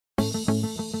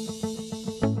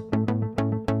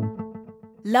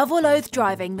Love or loathe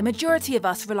driving, the majority of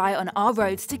us rely on our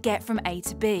roads to get from A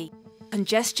to B.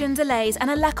 Congestion, delays, and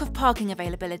a lack of parking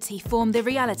availability form the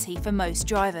reality for most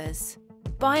drivers.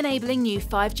 By enabling new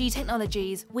 5G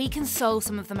technologies, we can solve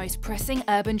some of the most pressing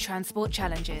urban transport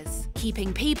challenges,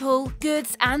 keeping people,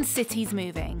 goods, and cities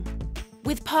moving.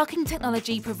 With parking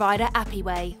technology provider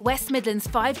AppyWay, West Midlands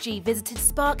 5G visited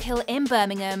Spark Hill in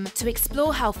Birmingham to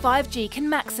explore how 5G can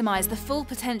maximise the full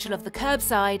potential of the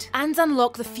Kerbside and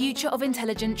unlock the future of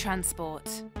intelligent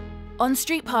transport.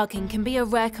 On-street parking can be a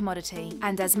rare commodity,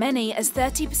 and as many as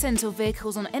 30% of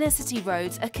vehicles on inner-city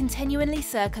roads are continually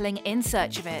circling in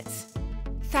search of it.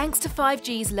 Thanks to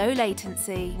 5G's low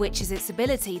latency, which is its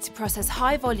ability to process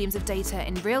high volumes of data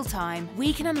in real time,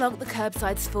 we can unlock the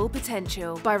Kerbside's full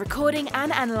potential by recording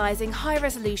and analysing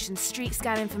high-resolution street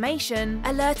scan information,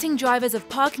 alerting drivers of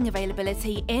parking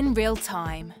availability in real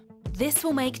time. This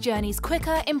will make journeys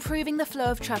quicker, improving the flow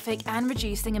of traffic and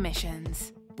reducing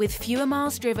emissions. With fewer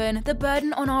miles driven, the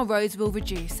burden on our roads will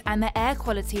reduce and the air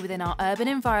quality within our urban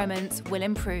environments will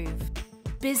improve.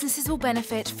 Businesses will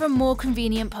benefit from more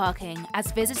convenient parking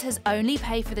as visitors only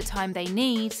pay for the time they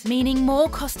need, meaning more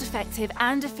cost-effective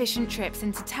and efficient trips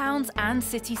into towns and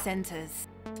city centres.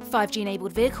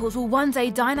 5G-enabled vehicles will one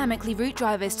day dynamically route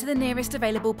drivers to the nearest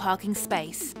available parking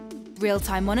space.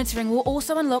 Real-time monitoring will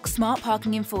also unlock smart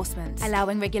parking enforcement,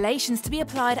 allowing regulations to be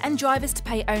applied and drivers to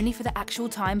pay only for the actual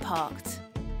time parked.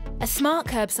 A smart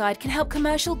curbside can help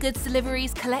commercial goods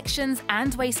deliveries, collections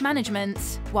and waste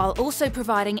management, while also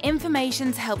providing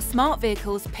information to help smart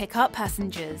vehicles pick up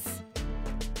passengers.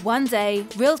 One day,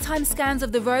 real-time scans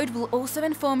of the road will also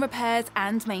inform repairs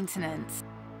and maintenance.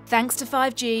 Thanks to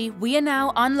 5G, we are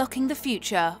now unlocking the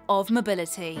future of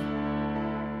mobility.